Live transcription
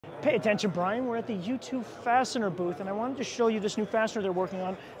Pay attention, Brian. We're at the U2 Fastener booth, and I wanted to show you this new fastener they're working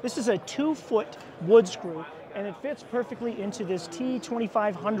on. This is a 2-foot wood screw, and it fits perfectly into this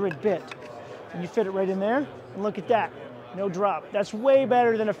T2500 bit. And you fit it right in there, and look at that. No drop. That's way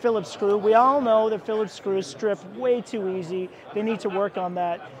better than a Phillips screw. We all know that Phillips screws strip way too easy. They need to work on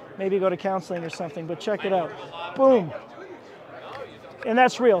that. Maybe go to counseling or something, but check it out. Boom. And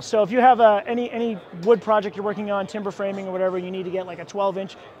that's real. So if you have any wood project you're working on, timber framing or whatever, you need to get like a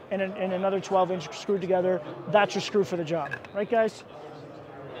 12-inch and another 12-inch screwed together, that's your screw for the job. Right, guys?